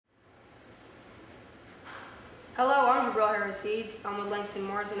Hello, I'm Jabril Harris-Seeds. I'm with Langston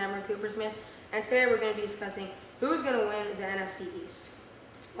Morris and Evan Coopersmith, and today we're going to be discussing who's going to win the NFC East.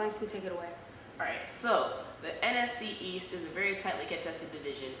 Langston, take it away. Alright, so the NFC East is a very tightly contested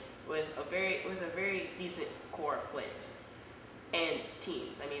division with a very decent core of players and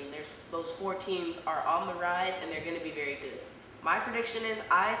teams. I mean, those four teams are on the rise and they're going to be very good. My prediction is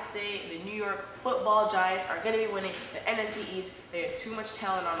I say the New York Football Giants are going to be winning the NFC East. They have too much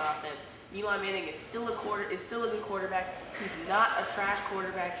talent on offense. Eli Manning is still a good quarterback. He's not a trash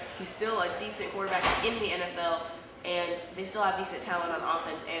quarterback. He's still a decent quarterback in the NFL, and they still have decent talent on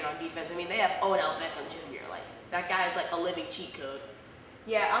offense and on defense. I mean, they have Odell Beckham Jr. Like, that guy is like a living cheat code.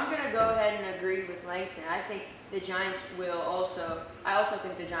 Yeah, I'm going to go ahead and agree with Langston. I think the Giants will I also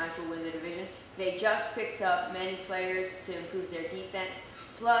think the Giants will win the division. They just picked up many players to improve their defense.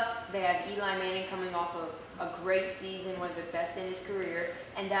 Plus, they have Eli Manning coming off of a great season, one of the best in his career.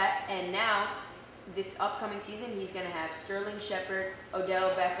 And now, this upcoming season, he's going to have Sterling Shepard,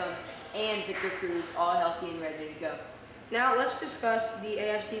 Odell Beckham, and Victor Cruz all healthy and ready to go. Now, let's discuss the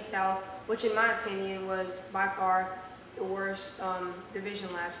AFC South, which in my opinion was by far the worst division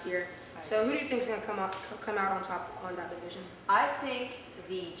last year. So who do you think is going to come out on top on that division? I think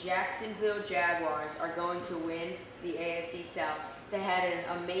the Jacksonville Jaguars are going to win the AFC South. They had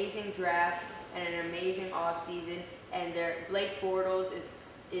an amazing draft and an amazing offseason, and Blake Bortles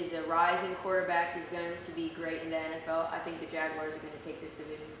is a rising quarterback. He's going to be great in the NFL. I think the Jaguars are going to take this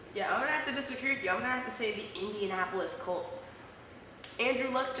division. Yeah, I'm going to have to disagree with you. I'm going to have to say the Indianapolis Colts.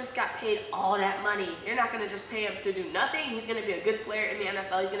 Andrew Luck just got paid all that money. You're not going to just pay him to do nothing. He's going to be a good player in the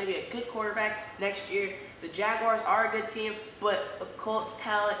NFL. He's going to be a good quarterback next year. The Jaguars are a good team, but the Colts'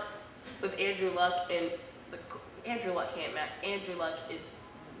 talent with Andrew Luck Andrew Luck can't match. Andrew Luck is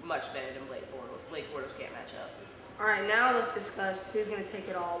much better than Blake Bortles. Blake Bortles can't match up. All right, now let's discuss who's going to take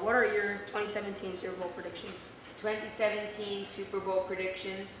it all. What are your 2017 Super Bowl predictions? 2017 Super Bowl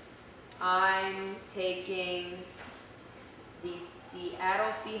predictions. I'm taking the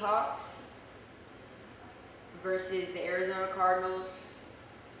Seattle Seahawks versus the Arizona Cardinals.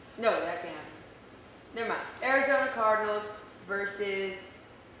 No, that can't happen. Never mind. Arizona Cardinals versus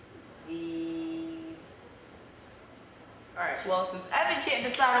the... Alright, well, since Evan can't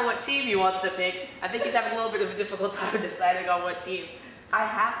decide on what team he wants to pick, I think he's having a little bit of a difficult time deciding on what team. I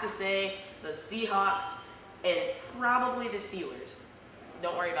have to say the Seahawks and probably the Steelers.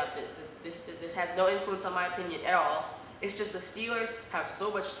 Don't worry about this. This has no influence on my opinion at all. It's just the Steelers have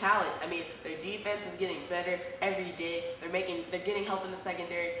so much talent. I mean, their defense is getting better every day. They're getting help in the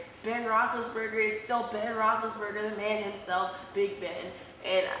secondary. Ben Roethlisberger is still Ben Roethlisberger, the man himself, Big Ben.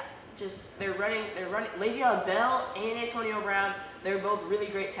 And they're running. Le'Veon Bell and Antonio Brown, they're both really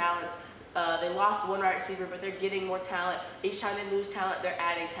great talents. They lost one wide receiver, but they're getting more talent. Each time they lose talent, they're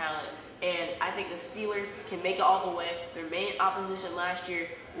adding talent. And I think the Steelers can make it all the way. Their main opposition last year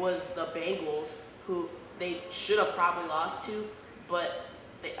was the Bengals, who they should have probably lost to, but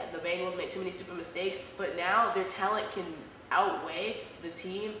the Bengals made too many stupid mistakes. But now their talent can outweigh the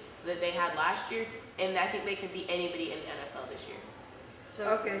team that they had last year, and I think they can beat anybody in the NFL this year.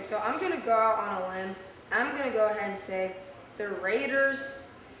 Okay, so I'm going to go out on a limb. I'm going to go ahead and say the Raiders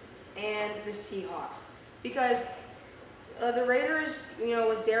and the Seahawks. Because the Raiders, you know,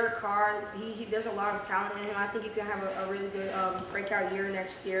 with Derek Carr, there's a lot of talent in him. I think he's going to have a really good breakout year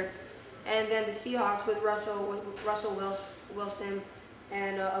next year. And then the Seahawks with Russell Wilson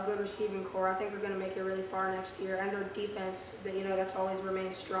and a good receiving core, I think they're going to make it really far next year. And their defense, that's always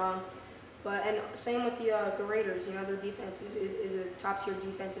remained strong. And same with the Raiders. You know, their defense is a top-tier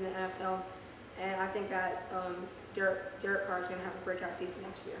defense in the NFL. And I think that Derek Carr is going to have a breakout season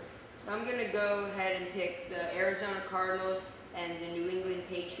next year. So I'm going to go ahead and pick the Arizona Cardinals and the New England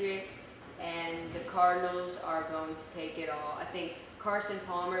Patriots. And the Cardinals are going to take it all. I think Carson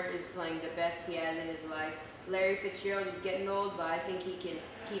Palmer is playing the best he has in his life. Larry Fitzgerald is getting old, but I think he can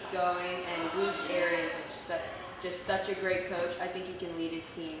keep going. And Bruce Arians is just such a great coach. I think he can lead his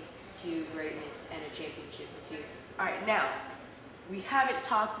team to greatness and a championship this year. Alright, now, we haven't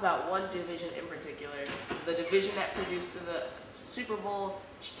talked about one division in particular, the division that produced the Super Bowl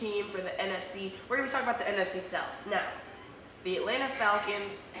team for the NFC. We're going to be talking about the NFC South. Now, the Atlanta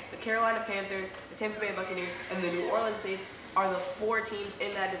Falcons, the Carolina Panthers, the Tampa Bay Buccaneers, and the New Orleans Saints are the four teams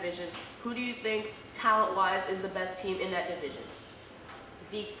in that division. Who do you think, talent-wise, is the best team in that division?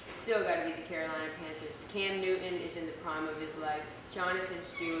 Still got to be the Carolina Panthers. Cam Newton is in the prime of his life. Jonathan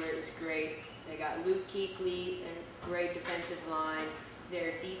Stewart is great. They got Luke Kuechly and great defensive line.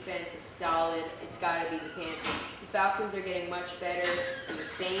 their defense is solid, it's got to be the Panthers. The Falcons are getting much better, and the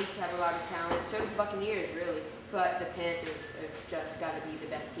Saints have a lot of talent. So do the Buccaneers, really. But the Panthers have just got to be the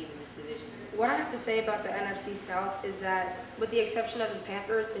best team in this division. What I have to say about the NFC South is that, with the exception of the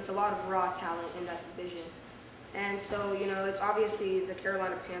Panthers, it's a lot of raw talent in that division. And so, it's obviously the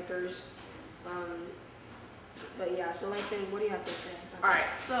Carolina Panthers. But yeah, so Langston, what do you have to say? All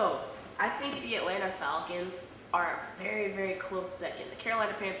right, so I think the Atlanta Falcons are a very, very close second. The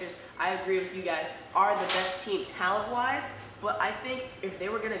Carolina Panthers, I agree with you guys, are the best team talent-wise, but I think if they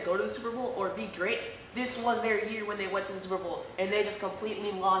were going to go to the Super Bowl or be great, this was their year when they went to the Super Bowl, and they just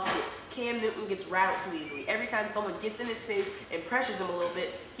completely lost it. Cam Newton gets rattled too easily. Every time someone gets in his face and pressures him a little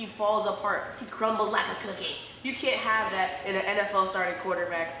bit, he falls apart. He crumbles like a cookie. You can't have that in an NFL starting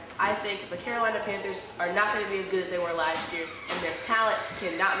quarterback. I think the Carolina Panthers are not going to be as good as they were last year, and their talent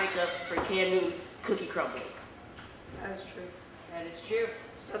cannot make up for Cam Newton's cookie crumbling. That is true. That is true.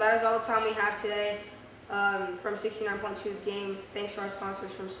 So that is all the time we have today from 69.2 The Game. Thanks to our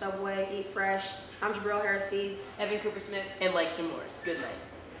sponsors from Subway, Eat Fresh. I'm Jabril Harris-Eads. Evan Cooper-Smith. And Langston Morris. Good night.